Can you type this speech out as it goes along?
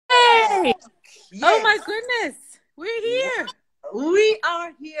back. Oh Yes, my goodness. We're here. we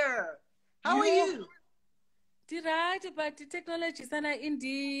are here. How are you? Right, but the technology is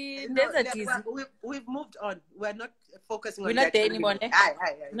indeed. No, There's a dizzy. we've moved on. We're not focusing We're on not that there anymore. anymore. Ne? Aye, aye,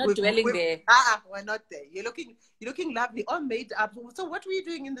 aye. We're not dwelling there. We're not there. You're looking lovely, all made up. So what were you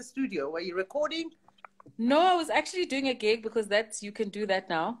doing in the studio? Were you recording? No, I was actually doing a gig because you can do that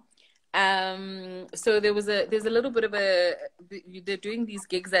now. So there's a little bit of they're doing these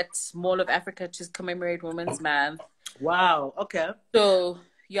gigs at Mall of Africa to commemorate Women's Month. Wow. Okay. So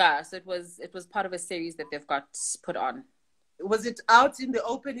yeah, so it was part of a series that they've got put on. Was it out in the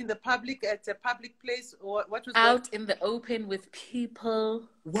open, in the public, at a public place, or what was out in the open with people?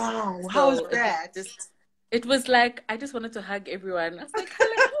 Wow. So How was that? It was like I just wanted to hug everyone. I was like,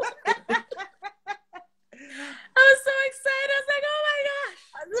 hello. I was so excited. I was like, oh my gosh.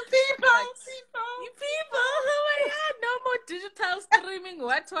 The people. You people. Oh my God. No more digital streaming.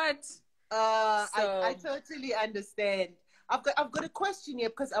 What? I totally understand. I've got a question here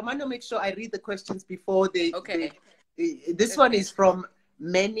because I want to make sure I read the questions before they. Okay. This one is from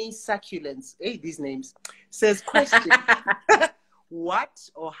Many Succulents. Hey, these names. Says, question. What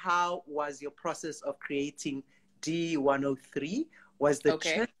or how was your process of creating D103? Was the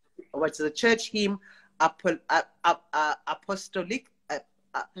church hymn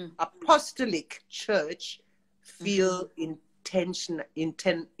apostolic church feel intentional?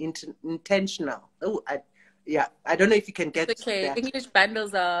 Oh, I don't know if you can get that. English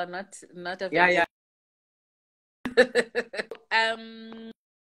bundles are not available. Yeah.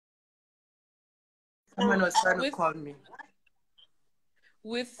 Someone was trying to call me.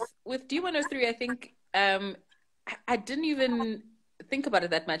 With D103, I think I didn't even think about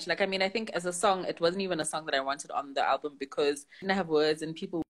it that much. Like, I mean, I think as a song, it wasn't even a song that I wanted on the album because I didn't have words and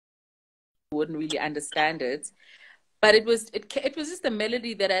people wouldn't really understand it. But it was just a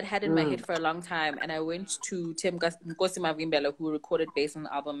melody that I'd had in my head for a long time. And I went to Tim Nkosi Mavimbela, who recorded bass on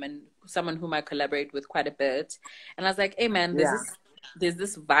the album and someone whom I collaborate with quite a bit. And I was like, hey man, there's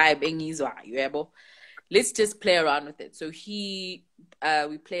this vibe in Izwa, let's just play around with it. So we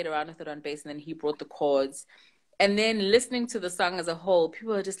played around with it on bass, and then he brought the chords. And then listening to the song as a whole,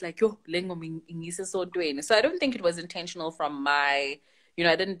 people were just like, yo, so I don't think it was intentional from my,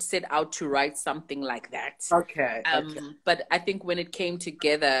 I didn't set out to write something like that. Okay. But I think when it came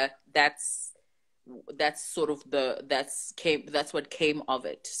together, that's what came of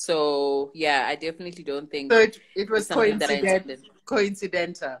it. So yeah, I definitely don't think so it was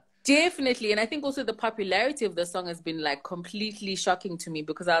coincidental. Definitely. And I think also the popularity of the song has been like completely shocking to me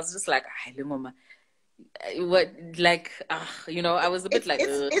because I was just like, what, like, I was a bit like,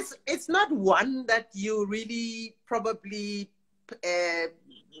 it's not one that you really probably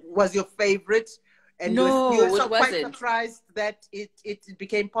was your favorite, and no, you're so quite surprised that it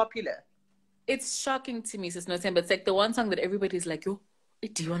became popular. It's shocking to me, Sis Notem, but it's like the one song that everybody's like, yo,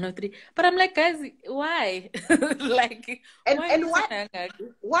 D103. But I'm like, guys, why? Like,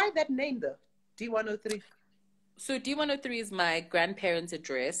 why that name though? D103. So D103 is my grandparents'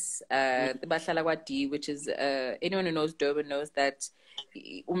 address. The Bahlala D, which is anyone who knows Durban knows that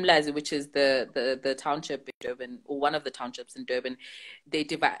Umlazi, which is the township in Durban, or one of the townships in Durban, they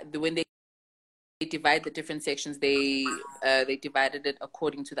divide the different sections. They divided it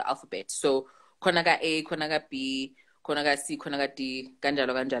according to the alphabet. So Konaga A, Konaga B, Konaga C, Konaga D,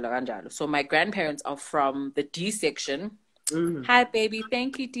 ganjalo. So my grandparents are from the D section. Hi, baby.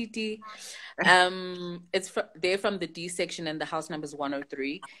 Thank you, Titi. They're from the D section, and the house number is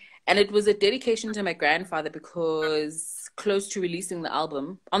 103. And it was a dedication to my grandfather because close to releasing the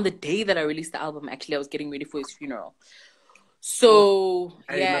album, on the day that I released the album, actually, I was getting ready for his funeral. So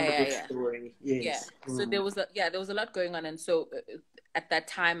I remember the story. Yes. Yeah. So there was a lot going on, and so at that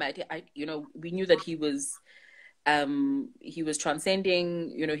time, we knew that he was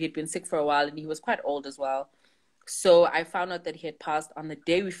transcending. He'd been sick for a while, and he was quite old as well. So I found out that he had passed on the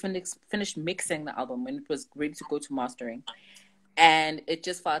day we finished mixing the album, when it was ready to go to mastering. And it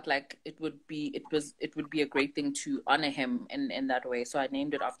just felt like it would be a great thing to honor him in that way. So I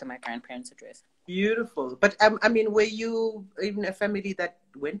named it after my grandparents' address. Beautiful. But I mean, were you even a family that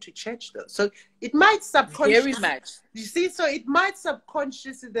went to church though? So it might subconsciously. Very much. You see, so it might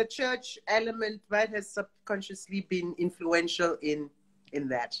subconsciously, the church element might have subconsciously been influential in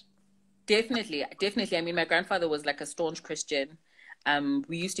that. Definitely. I mean, my grandfather was like a staunch Christian.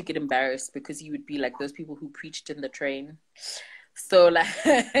 We used to get embarrassed because he would be like those people who preached in the train. So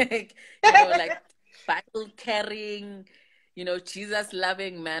like, like Bible carrying, Jesus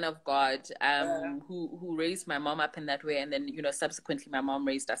loving man of God, who raised my mom up in that way. And then, subsequently my mom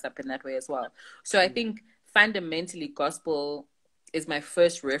raised us up in that way as well. So I think fundamentally gospel is my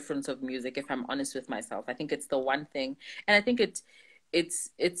first reference of music, if I'm honest with myself. I think it's the one thing, and I think it's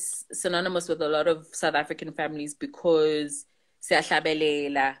synonymous with a lot of South African families because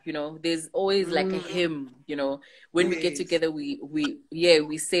siyahlabelela, you know, there's always like a hymn, you know, when we get Yes. together,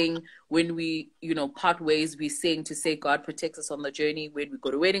 we sing. When we, you know, part ways, we sing to say God protects us on the journey. When we go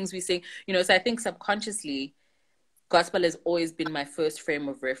to weddings, we sing, you know. So I think subconsciously gospel has always been my first frame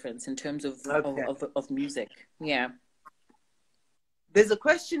of reference in terms of Okay. music. Yeah. There's a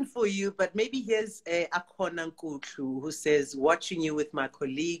question for you, but maybe here's Akona Nkutlu who says, watching you with my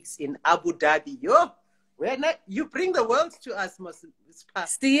colleagues in Abu Dhabi. Yo, we're not, you bring the world to us, Spha.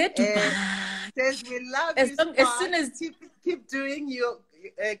 See it, Says we love as you, long, as soon Spha. as Keep doing your,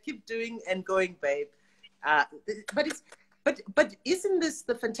 keep doing and going, babe. But it's, but isn't this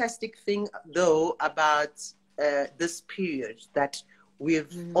the fantastic thing though about this period that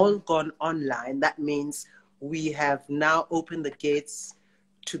we've all gone online? That means we have now opened the gates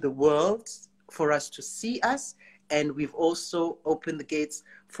to the world for us to see us, and we've also opened the gates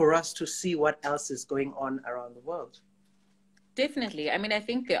for us to see what else is going on around the world. Definitely. I mean, I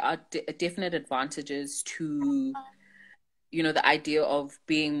think there are definite advantages to, you know, the idea of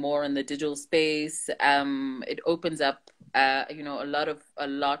being more in the digital space. It opens up, you know,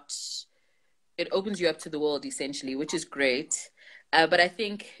 it opens you up to the world essentially, which is great. But I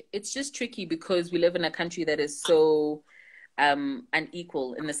think it's just tricky because we live in a country that is so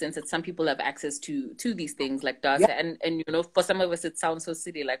unequal in the sense that some people have access to these things like Yeah, data, and you know, for some of us it sounds so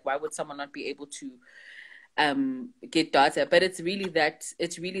silly, like why would someone not be able to get data? But it's really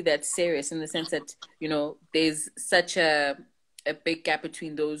that serious in the sense that, you know, there's such a big gap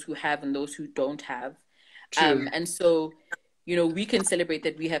between those who have and those who don't have. true. And so, you know, we can celebrate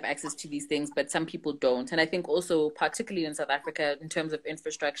that we have access to these things, but some people don't. And I think also, particularly in South Africa, in terms of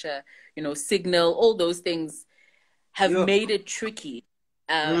infrastructure, you know, signal, all those things have Yeah. made it tricky.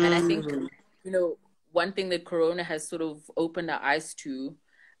 And I think, you know, one thing that Corona has sort of opened our eyes to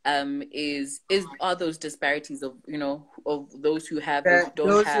are those disparities of, you know, of those who have, those who don't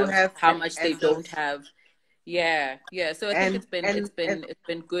Those who have, have how much they and don't those have. Yeah, yeah. So I think and and and it's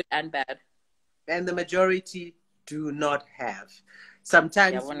been good and bad. and the majority do not have. Yeah,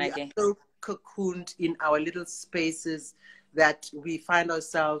 Sometimes when we I are get so cocooned in our little spaces that we find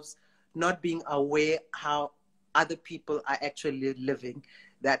ourselves not being aware how other people are actually living,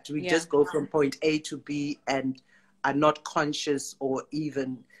 that we yeah. just go from point A to B and are not conscious or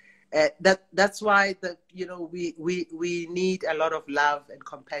even that's why we need a lot of love and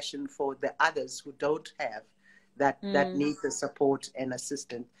compassion for the others who don't have that Mm, need the support and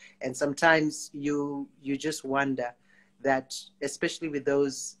assistance. And sometimes you just wonder that, especially with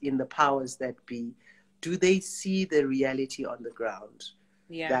those in the powers that be, do they see the reality on the ground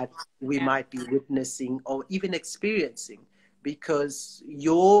yeah, that we yeah. might be witnessing or even experiencing? Because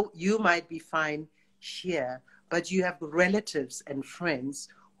you might be fine here, but you have relatives and friends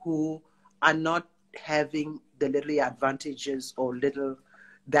who are not having the little advantages or little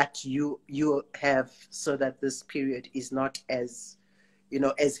that you have, so that this period is not as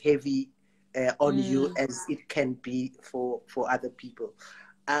as heavy on you Mm. as it can be for other people.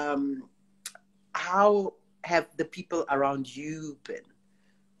 um, how have the people around you been,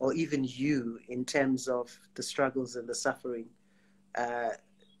 or even you, in terms of the struggles and the suffering uh,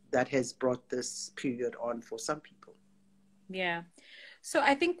 that has brought this period on for some people? Yeah. So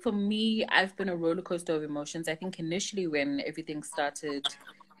I think for me, I've been a roller coaster of emotions. I think initially when everything started,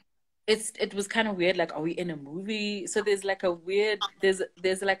 it was kind of weird. Like, are we in a movie? So there's like a weird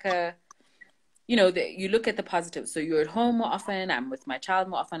there's like a, you know, you look at the positives. So you're at home more often. I'm with my child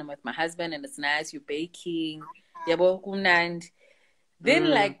more often. I'm with my husband, and it's nice. You're baking. Yabo kumnandi. Then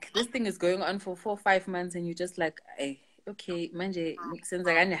Mm, like this thing is going on for 4 or 5 months, and you're just like, hey, okay, manje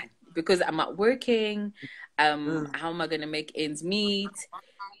senza kanjani? Because I'm not working. mm, How am I gonna make ends meet?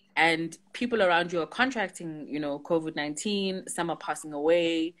 And people around you are contracting, you know, COVID-19. Some are passing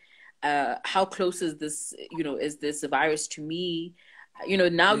away. How close is this? You know, is this virus to me? You know,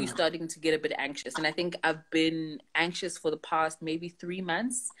 now you're mm, starting to get a bit anxious, and I think I've been anxious for the past maybe 3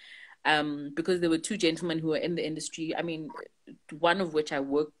 months, because there were two gentlemen who were in the industry. I mean, one of which I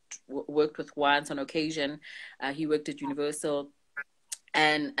worked with once on occasion. He worked at Universal,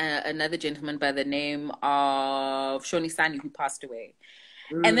 and another gentleman by the name of Shoni Sani, who passed away.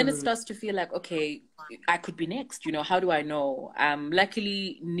 And then it mm, starts to feel like, okay, I could be next. You know, how do I know?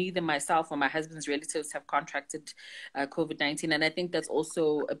 Luckily, neither myself or my husband's relatives have contracted COVID-19, and I think that's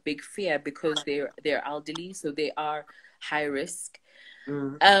also a big fear because they're elderly, so they are high risk.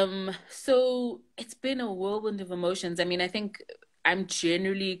 mm, So it's been a whirlwind of emotions. I mean, I think I'm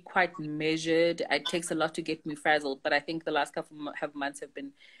generally quite measured. It takes a lot to get me frazzled, but I think the last couple of months have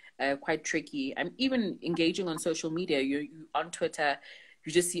been quite tricky. I'm even engaging on social media. You on Twitter,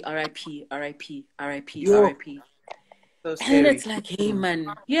 you just see RIP, RIP, RIP, Yo, RIP. so And then scary. it's like, hey man,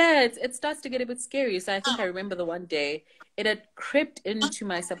 yeah, it starts to get a bit scary. So I think I remember the one day it had crept into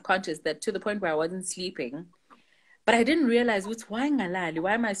my subconscious that to the point where I wasn't sleeping, but I didn't realize why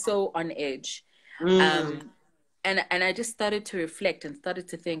am I so on edge? Mm, Um, and I just started to reflect and started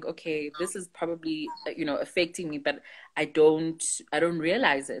to think, okay, this is probably affecting me, but I don't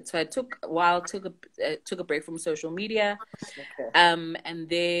realize it. So I took a while, took a break from social media, okay. and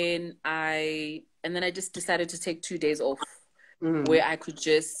then I just decided to take 2 days off, Mm, where I could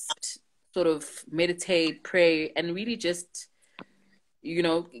just sort of meditate, pray, and really just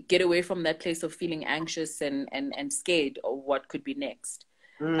get away from that place of feeling anxious and scared of what could be next.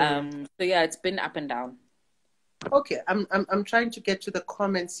 mm. So yeah, it's been up and down. Okay, I'm trying to get to the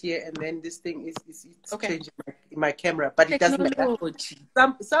comments here, and then this thing is it's Okay. changing my camera, but it doesn't matter. Technology.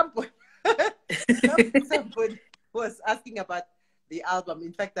 Somebody somebody was asking about the album.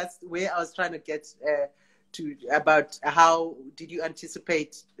 In fact, that's where I was trying to get to about how did you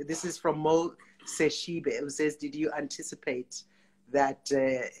anticipate. This is from Mo Seshibe, who says, did you anticipate that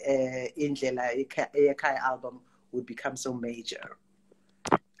Indlela Ekhaya album would become so major?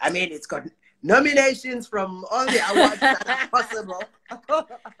 I mean, it's got nominations from all the awards that are possible.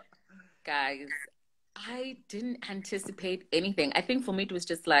 Guys, I didn't anticipate anything. I think for me it was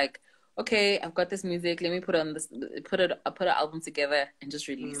just like, okay, I've got this music. Let me put an album together and just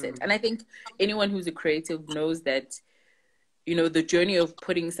release it. And I think anyone who's a creative knows that the journey of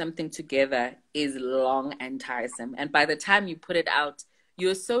putting something together is long and tiresome. And by the time you put it out,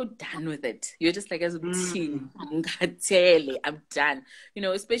 you're so done with it. You're just like, as a team, I'm done.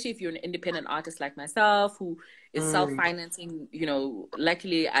 Especially if you're an independent artist like myself who is self-financing.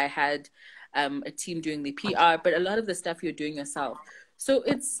 Luckily I had a team doing the PR, but a lot of the stuff you're doing yourself. So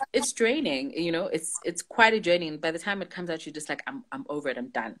it's draining. It's quite a journey. And by the time it comes out, you're just like, I'm over it. I'm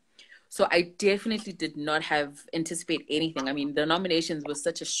done. So I definitely did not anticipate anything. I mean, the nominations was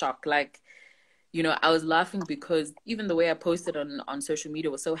such a shock. Like, I was laughing because even the way I posted on social media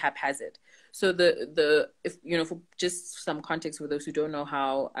was so haphazard. So if for just some context for those who don't know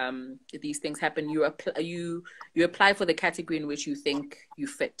how these things happen, you apply for the category in which you think you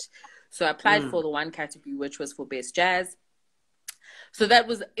fit. So I applied for the one category, which was for best jazz. So that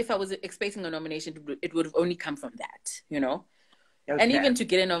was, if I was expecting a nomination, it would have only come from that. Okay. And even to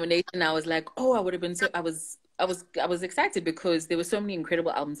get a nomination, I was like, oh, I would have been so. I was excited because there were so many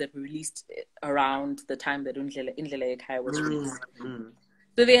incredible albums that were released around the time that Indlela Ekhaya was released.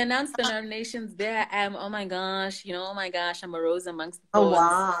 So they announced the nominations. There I am. Oh my gosh, oh my gosh, I'm a rose amongst the thorns. Oh,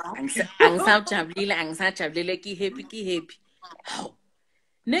 wow.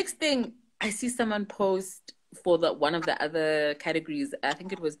 Next thing, I see someone post for one of the other categories. I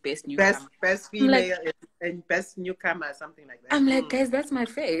think it was best newcomer. Best female and best newcomer, something like that. I'm like, guys, that's my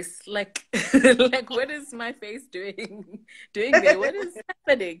face. Like, like, what is my face doing there? What is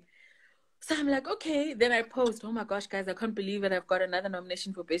happening? So I'm like, okay. Then I post, oh my gosh, guys, I can't believe it. I've got another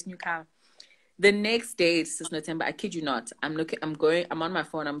nomination for best newcomer. The next day, it's September. I kid you not. I'm on my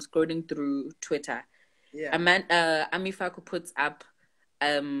phone. I'm scrolling through Twitter. Yeah. Ami Faku puts up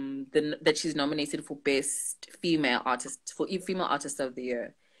that she's nominated for best female artist, for female artist of the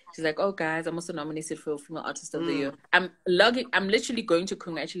year. She's like, oh guys, I'm also nominated for female artist of the year. I'm literally going to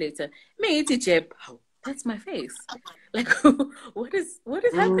congratulate her. Oh, that's my face. Like, what is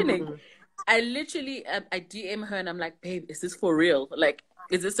happening? I literally I DM her and I'm like, babe, is this for real? Like,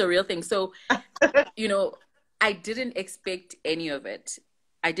 is this a real thing? So, I didn't expect any of it.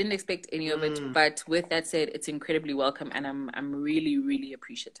 But with that said, it's incredibly welcome, and I'm really, really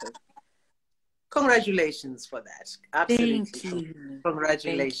appreciative. Congratulations for that. Absolutely. Thank you.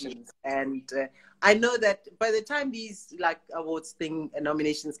 Congratulations. Thank you. And I know that by the time these awards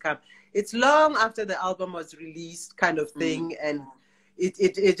nominations come, it's long after the album was released, kind of thing, and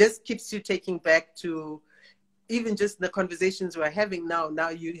it just keeps you taking back to even just the conversations we're having now. Now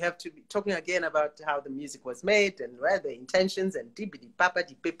you have to be talking again about how the music was made and where the intentions and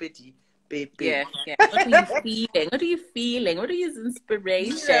yeah. What are you feeling? What are you feeling? What are your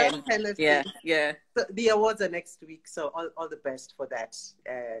inspiration? Yeah. So the awards are next week, so all the best for that.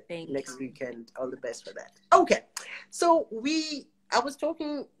 Next you. weekend, all the best for that. Okay, so I was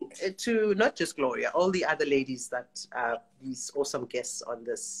talking to not just Gloria, all the other ladies that are these awesome guests on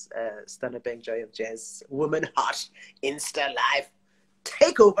this Standard Bank Joy of Jazz WomansheART Insta Live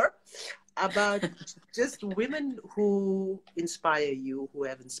takeover, about just women who inspire you, who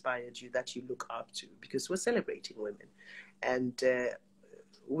have inspired you, that you look up to, because we're celebrating women. and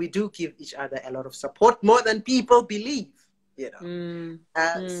we do give each other a lot of support, more than people believe, you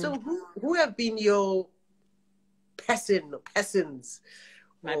know. So who have been your persons,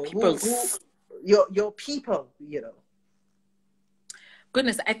 My or people. your people, you know?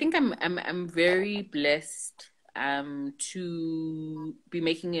 Goodness, I think I'm very blessed to be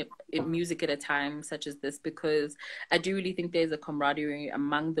making music at a time such as this, because I do really think there's a camaraderie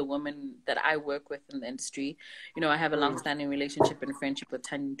among the women that I work with in the industry. You know, I have a long-standing relationship and friendship with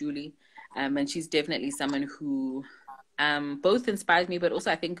Tanya Nduli, and she's definitely someone who both inspires me, but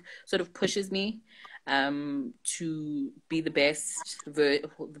also I think sort of pushes me to be the best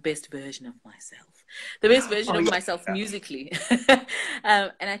version of myself, the best version of myself musically.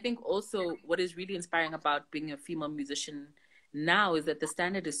 And I think also what is really inspiring about being a female musician now is that the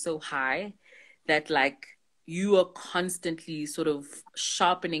standard is so high that like you are constantly sort of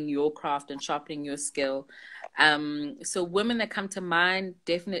sharpening your craft and sharpening your skill. So women that come to mind,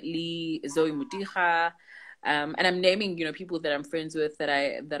 definitely Zoe Mudija. And I'm naming, you know, people that I'm friends with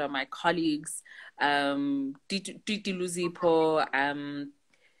that are my colleagues. Titi Luzipo,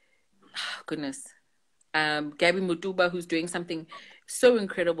 goodness, Gabby Mutuba, who's doing something so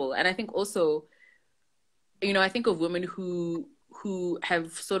incredible. And I think also, you know, I think of women who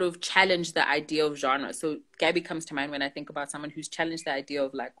have sort of challenged the idea of genre. So Gabby comes to mind when I think about someone who's challenged the idea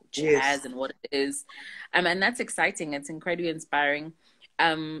of like jazz and what it is. And that's exciting. It's incredibly inspiring.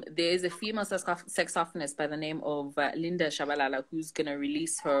 There is a female saxophonist by the name of Linda Shabalala, who's going to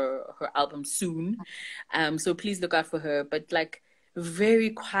release her album soon. So please look out for her. But like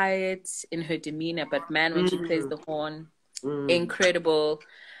very quiet in her demeanor, but man, when she plays the horn, incredible.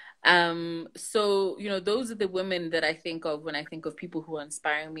 So, you know, those are the women that I think of when I think of people who are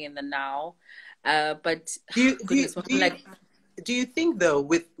inspiring me in the now. But do you think though,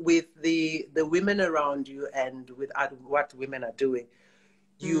 with the women around you and with what women are doing,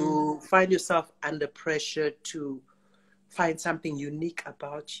 you find yourself under pressure to find something unique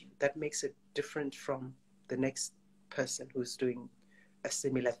about you that makes it different from the next person who's doing a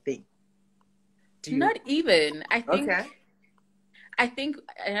similar thing? Not even. Okay. I think,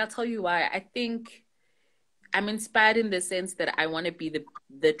 and I'll tell you why. I think I'm inspired in the sense that I want to be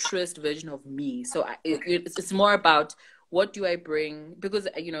the truest version of me. So it's more about what do I bring, because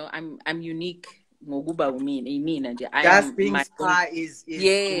you know I'm unique. Just being Spha is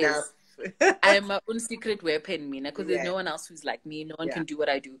enough. I'm my own secret weapon, because there's no one else who's like me. No one can do what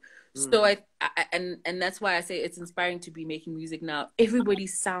I do. So and that's why I say it's inspiring to be making music now. Everybody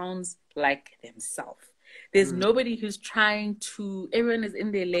sounds like themselves. There's nobody who's everyone is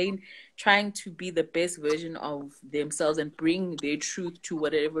in their lane, trying to be the best version of themselves and bring their truth to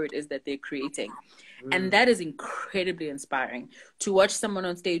whatever it is that they're creating. And that is incredibly inspiring to watch someone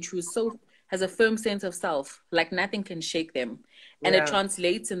on stage who has a firm sense of self, like nothing can shake them. And it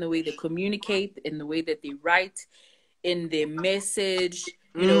translates in the way they communicate, in the way that they write, in their message,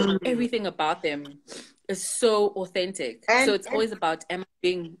 you know, everything about them is so authentic. So it's always about, am I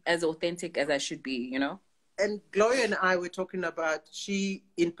being as authentic as I should be, you know? And Gloria and I were talking about, she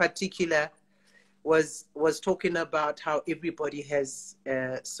in particular was talking about how everybody has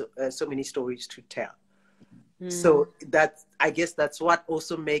so many stories to tell. So I guess that's what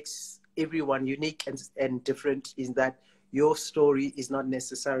also makes everyone unique and different, is that your story is not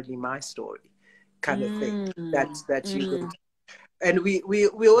necessarily my story, kind of thing. That you go. And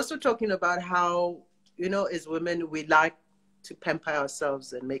we're also talking about how, you know, as women, we like to pamper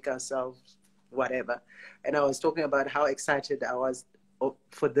ourselves and make ourselves whatever. And I was talking about how excited I was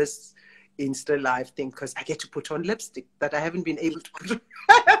for this Insta Live thing, because I get to put on lipstick that I haven't been able to put on.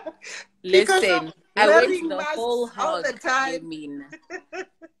 Listen, I went the whole hog, all the time. You mean?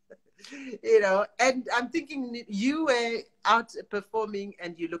 You know, and I'm thinking you were out performing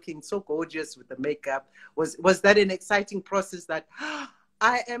and you're looking so gorgeous with the makeup. Was that an exciting process that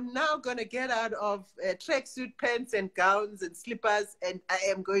I am now going to get out of tracksuit pants and gowns and slippers and I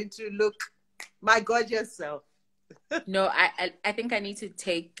am going to look my gorgeous self? No, I think I need to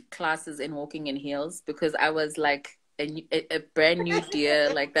take classes in walking in heels, because I was like a brand new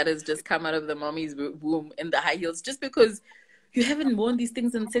deer, like that has just come out of the mommy's womb in the high heels, just because you haven't worn these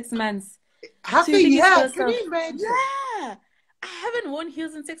things in 6 months. Can you imagine? Yeah, I haven't worn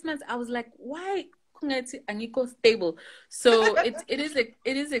heels in 6 months. I was like, why? Stable. So it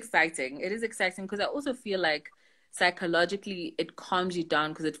is exciting. It is exciting because I also feel like psychologically it calms you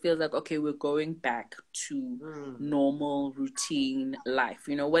down, because it feels like, okay, we're going back to normal routine life,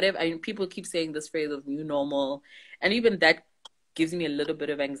 you know, whatever. I mean, people keep saying this phrase of new normal, and even that gives me a little bit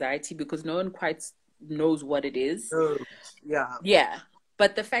of anxiety because no one quite knows what it is. Yeah. Yeah.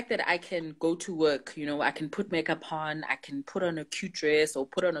 But the fact that I can go to work, you know, I can put makeup on, I can put on a cute dress or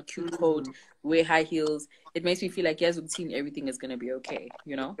put on a cute coat, wear high heels, it makes me feel like, yes, routine, everything is going to be okay,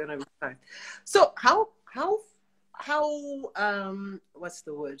 you know? It's gonna be fine. So how what's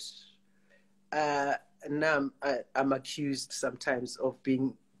the word? Now I'm accused sometimes of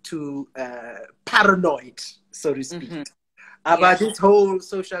being too paranoid, so to speak, about this whole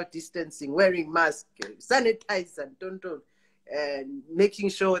social distancing, wearing masks, sanitizer, don't, and making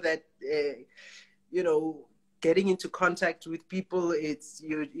sure that you know, getting into contact with people, it's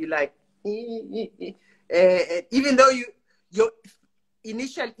you like even though your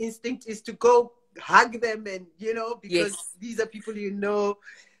initial instinct is to go hug them, and you know, because these are people you know.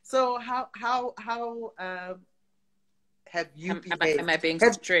 So how have you behaved? Am I being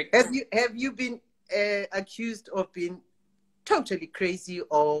strict? Have you been accused of being totally crazy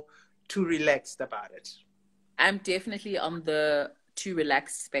or too relaxed about it? I'm definitely on the too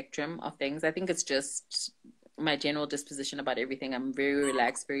relaxed spectrum of things. I think it's just my general disposition about everything. I'm very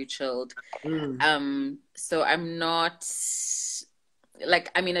relaxed, very chilled. So I'm not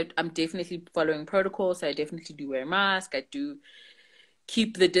like, I mean, I'm definitely following protocol. So I definitely do wear a mask. I do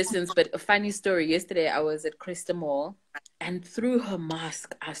keep the distance. But a funny story, yesterday I was at Crystal Mall, and through her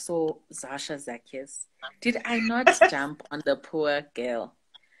mask, I saw Zasha Zacchaeus. Did I not jump on the poor girl?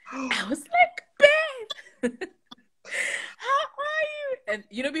 I was like, babe, how are you? And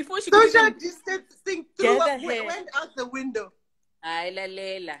you know, before she social distancing went out the window. And I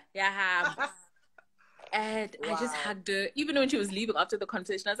just hugged her. Even when she was leaving after the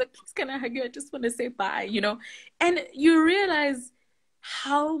conversation, I was like, please, can I hug you? I just want to say bye, you know? And you realize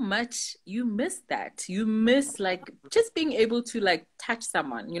how much you miss that. You miss like just being able to like touch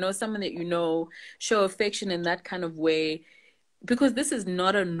someone, you know, someone that you know, show affection in that kind of way. Because this is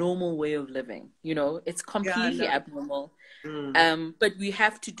not a normal way of living, you know, it's completely abnormal. But we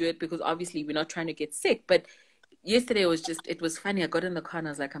have to do it because obviously we're not trying to get sick. But yesterday it was funny. I got in the car and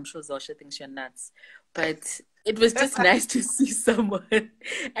I was like, I'm sure Zosha thinks you're nuts. But it was just nice to see someone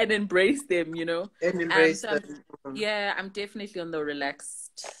and embrace them, you know. And embrace them. Yeah, I'm definitely on the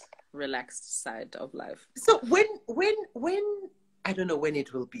relaxed side of life. So when I don't know when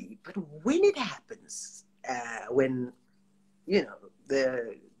it will be, but when it happens, when you know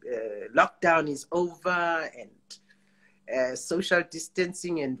the lockdown is over and social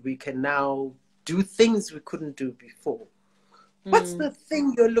distancing, and we can now do things we couldn't do before. What's the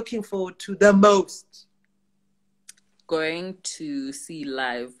thing you're looking forward to the most? Going to see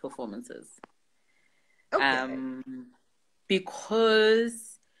live performances. Okay.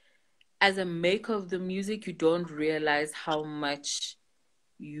 Because as a maker of the music, you don't realize how much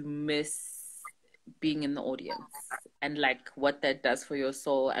you miss being in the audience and like what that does for your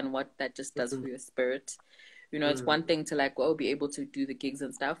soul and what that just does for your spirit. You know, it's one thing to like, well, be able to do the gigs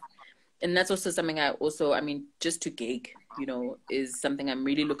and stuff. And that's also something I mean, just to gig, you know, is something I'm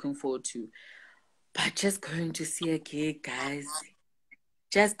really looking forward to. But just going to see a gig, guys,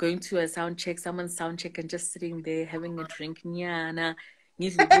 just going to a sound check, someone's sound check, and just sitting there having a drink, nyana,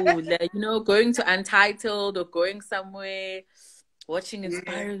 you know, going to Untitled or going somewhere, watching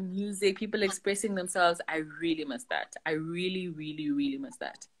inspiring music, people expressing themselves. I really miss that. I really, really, really miss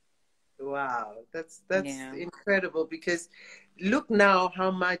that. Wow, that's incredible, because look now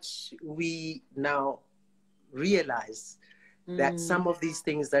how much we now realize that some of these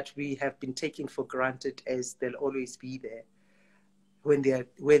things that we have been taking for granted as they'll always be there, when they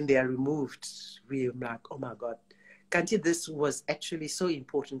are removed, we're like, oh my God, Kanti, this was actually so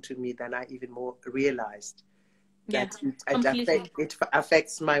important to me than I even more realized. That it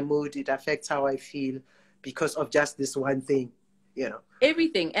affects my mood, it affects how I feel because of just this one thing, you know.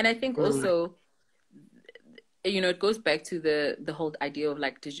 Everything. And I think also, you know, it goes back to the whole idea of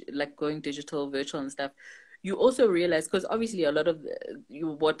like going digital, virtual and stuff. You also realize, because obviously a lot of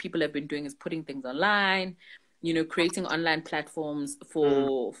what people have been doing is putting things online, you know, creating online platforms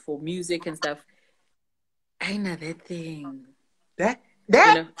for music and stuff. I know that thing. That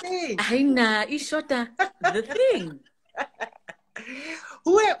thing. I know, Ishota, the thing.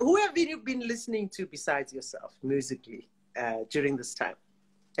 Who have you been listening to besides yourself musically during this time?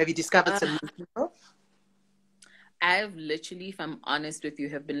 Have you discovered some new people? I've literally, if I'm honest with you,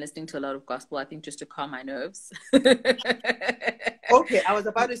 have been listening to a lot of gospel, I think just to calm my nerves. Okay, I was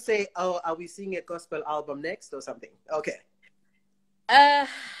about to say, oh, are we seeing a gospel album next or something? Okay. I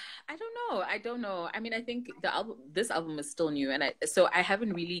don't know. I mean, I think this album is still new, and so I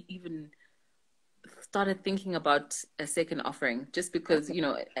haven't really even started thinking about a second offering, just because, you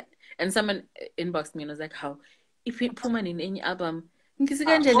know, and someone inboxed me and was like, how if you put money in any album, this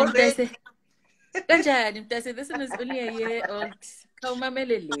one is only a year old.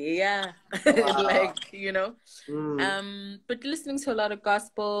 yeah. Wow. Like, you know. Mm. But listening to a lot of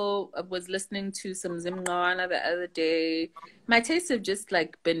gospel. I was listening to some Zimngwana the other day. My tastes have just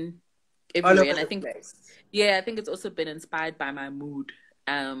like been All everywhere. over And I the think, place. yeah, I think it's also been inspired by my mood.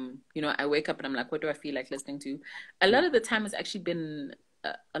 You know, I wake up and I'm like, what do I feel like listening to? A lot of the time it's actually been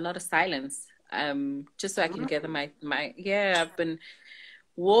a lot of silence. Just so I can gather yeah, I've been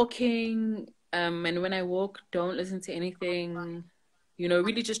walking, and when I walk, don't listen to anything, you know,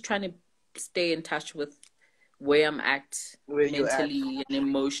 really just trying to stay in touch with where I'm at Where you at? mentally and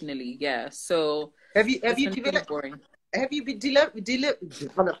emotionally. Yeah. So Have you it's been pretty developed? boring. Have you been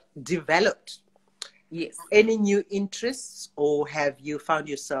developed Yes. any new interests, or have you found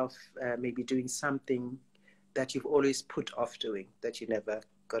yourself maybe doing something that you've always put off doing that you never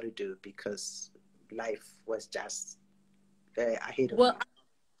got to do because life was just ahead of you? Well,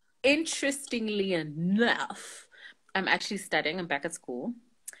 interestingly enough, I'm actually studying. I'm back at school.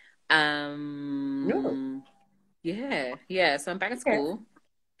 No. Yeah. So I'm back at Okay. school.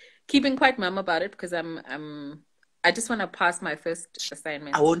 Keeping quite mum about it because I just want to pass my first I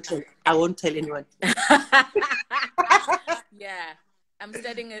assignment. won't tell. I won't tell anyone. Yeah, I'm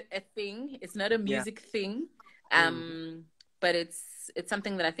studying a thing. It's not a Yeah. music thing, Mm. but it's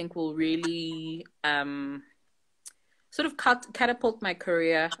something that I think will really sort of catapult my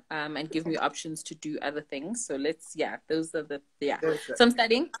career and give me options to do other things. So those are There's So I'm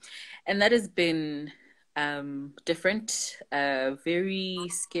studying, and that has been different, very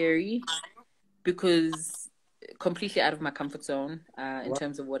scary because completely out of my comfort zone in what?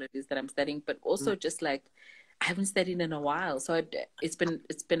 terms of what it is that I'm studying, but also Mm. just like I haven't studied in a while, so it's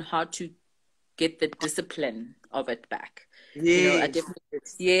been hard to get the discipline of it back. You know, I Yes. definitely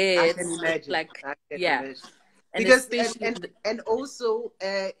It's, I can it's imagine. like I can yeah, imagine. and Because especially and also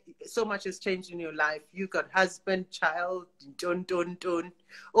so much has changed in your life. You got husband, child, don't.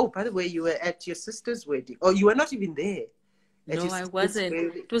 Oh, by the way, you were at your sister's wedding. Oh, you were not even there at no, your I sister's wasn't.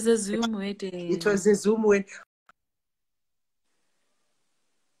 wedding. It was a Zoom It wedding. was a Zoom wedding.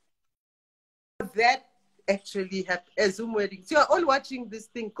 That actually happened. A Zoom wedding. So you're all watching this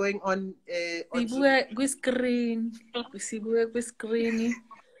thing going on Zoom. Sibuya kwi-screen. Sibuya kwi-screen.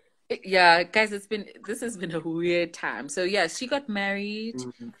 Yeah, guys, this has been a weird time. So yeah, she got married,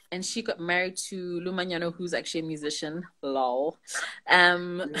 Mm-hmm. and she got married to Lumanyano, who's actually a musician. Lol.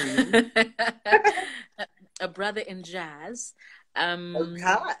 Um, Mm-hmm. a brother in jazz. Okay.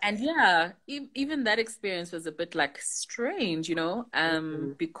 And yeah, even that experience was a bit like strange, you know,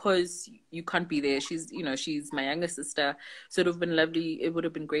 Mm-hmm. because you can't be there. She's my younger sister, so it would have been lovely. It would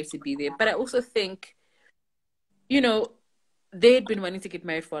have been great to be there. But I also think, you know, they had been wanting to get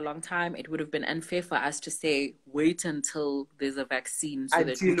married for a long time. It would have been unfair for us to say, wait until there's a vaccine so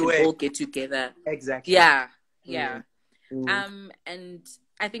that we Until can when? all get together. Exactly. Yeah, yeah. Mm-hmm. And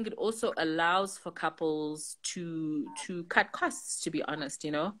I think it also allows for couples to cut costs, to be honest,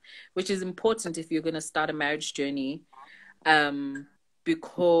 you know, which is important if you're going to start a marriage journey, um,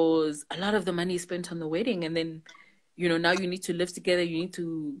 because a lot of the money is spent on the wedding, and then, you know, now you need to live together, you need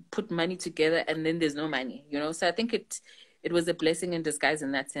to put money together, and then there's no money, you know. So I think it was a blessing in disguise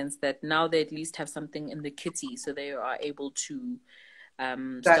in that sense that now they at least have something in the kitty, so they are able to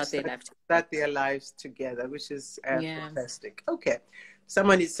start their life together. Start their lives together, which is Yeah. fantastic. Okay.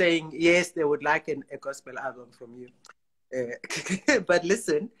 Someone is saying, yes, they would like a gospel album from you. But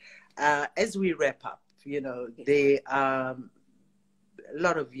listen, as we wrap up, you know, there are a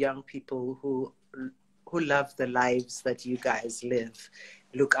lot of young people who love the lives that you guys live,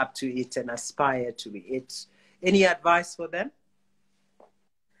 look up to it and aspire to it. Any advice for them?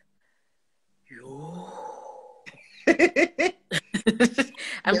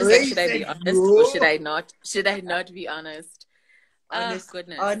 I'm The just way like, you should I be said honest or should no. I not? Should I not be honest? Oh,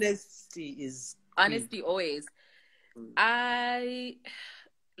 goodness. Honesty is queen. Honesty always. I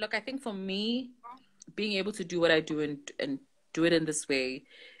think for me, being able to do what I do and do it in this way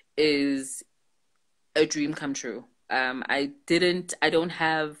is a dream come true. I don't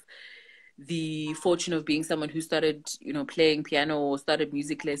have the fortune of being someone who started, you know, playing piano or started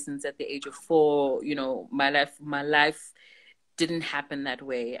music lessons at the age of 4. You know, my life didn't happen that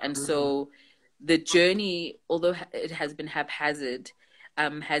way. And so the journey, although it has been haphazard,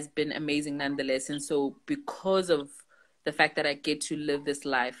 has been amazing nonetheless. And so because of the fact that I get to live this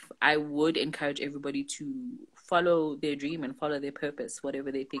life, I would encourage everybody to follow their dream and follow their purpose,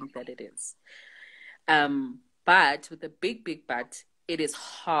 whatever they think that it is. But with a big but, it is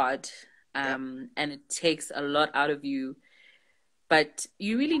hard, and it takes a lot out of you. But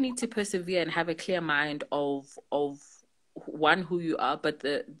you really need to persevere and have a clear mind of one, who you are, but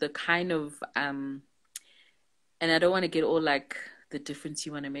the kind of and I don't want to get all like the difference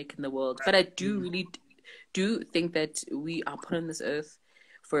you want to make in the world. But I do really do think that we are put on this earth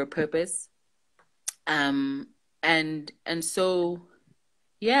for a purpose. And so,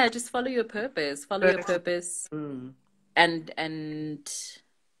 yeah, just follow your purpose. Follow your purpose. And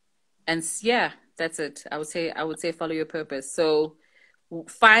yeah, that's it. I would say follow your purpose. So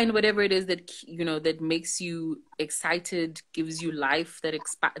find whatever it is that, you know, that makes you excited, gives you life, that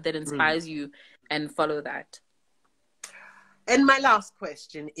inspires you, and follow that. And my last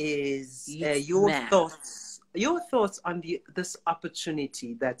question is your thoughts on this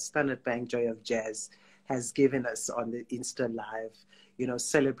opportunity that Standard Bank Joy of Jazz has given us on the Insta Live, you know,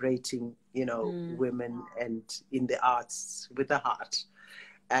 celebrating, you know, women and in the arts with the heart.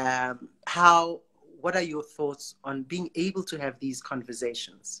 What are your thoughts on being able to have these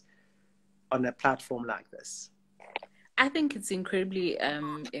conversations on a platform like this? I think it's incredibly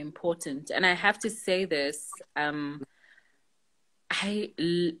important. And I have to say this, I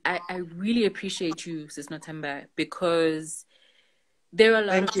really appreciate you, Sis Nothemba, because there are a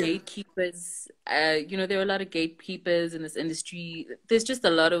lot of gatekeepers. You know, there are a lot of gatekeepers in this industry. There are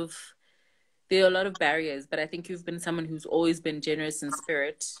a lot of barriers, but I think you've been someone who's always been generous in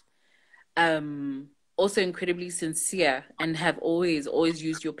spirit, also incredibly sincere, and have always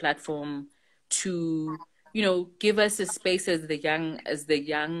used your platform to, you know, give us a space as the young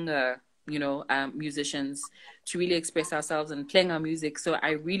you know, musicians to really express ourselves and playing our music. So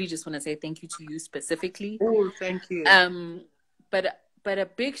I really just want to say thank you to you specifically. Oh, thank you. But a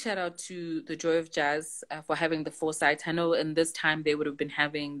big shout out to the Joy of Jazz for having the foresight. I know in this time they would have been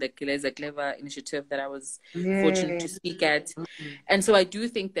having the Kileza Clever initiative that I was fortunate to speak at. And so I do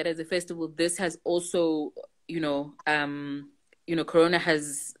think that as a festival, this has also, you know, Corona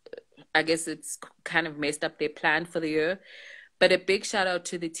has, I guess it's kind of messed up their plan for the year. But a big shout out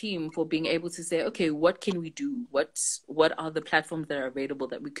to the team for being able to say, okay, what can we do? What are the platforms that are available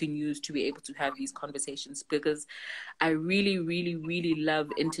that we can use to be able to have these conversations? Because I really, really, really love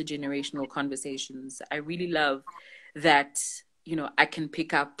intergenerational conversations. I really love that, you know, I can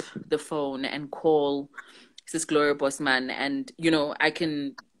pick up the phone and call Sis Gloria Bosman, and, you know, I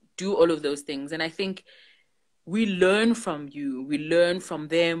can do all of those things. And I think we learn from you, we learn from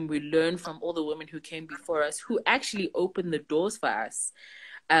them, we learn from all the women who came before us, who actually opened the doors for us,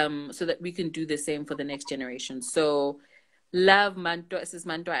 so that we can do the same for the next generation. So love Sis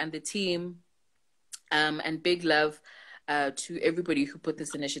Mantua and the team, and big love to everybody who put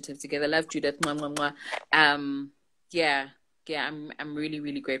this initiative together. Love Judith. Mwah, mwah, mwah. I'm really,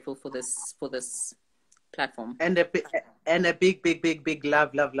 really grateful for this platform. And a big love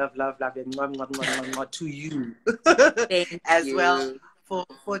and mwah, to you as you. well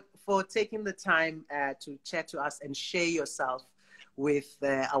for taking the time to chat to us and share yourself with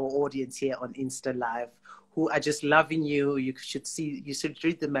our audience here on Insta Live, who are just loving you. You should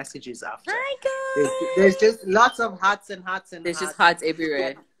read the messages after. Hi guys. There's just lots of hearts and there's just hearts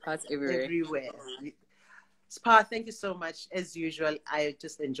everywhere. Everywhere. Spha, thank you so much. As usual, I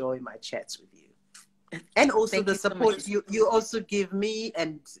just enjoy my chats with you. And also the support you also give me,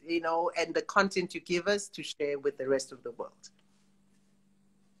 and, you know, and the content you give us to share with the rest of the world.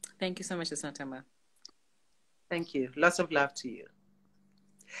 Thank you so much, Asantama. Thank you. Lots of love to you.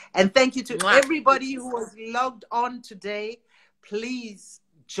 And thank you to everybody who was logged on today. Please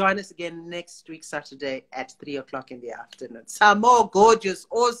join us again next week, Saturday at 3:00 in the afternoon. Some more gorgeous,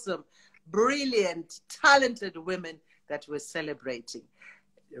 awesome, brilliant, talented women that we're celebrating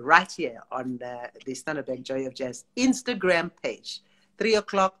right here on the Standard Bank Joy of Jazz Instagram page.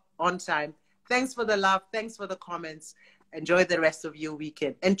 3:00 on time. Thanks for the love. Thanks for the comments. Enjoy the rest of your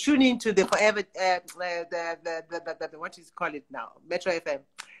weekend. And tune in to the forever, what is it called now? Metro FM,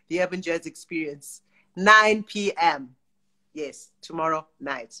 the Urban Jazz Experience, 9 p.m. Yes, tomorrow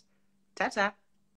night. Ta-ta.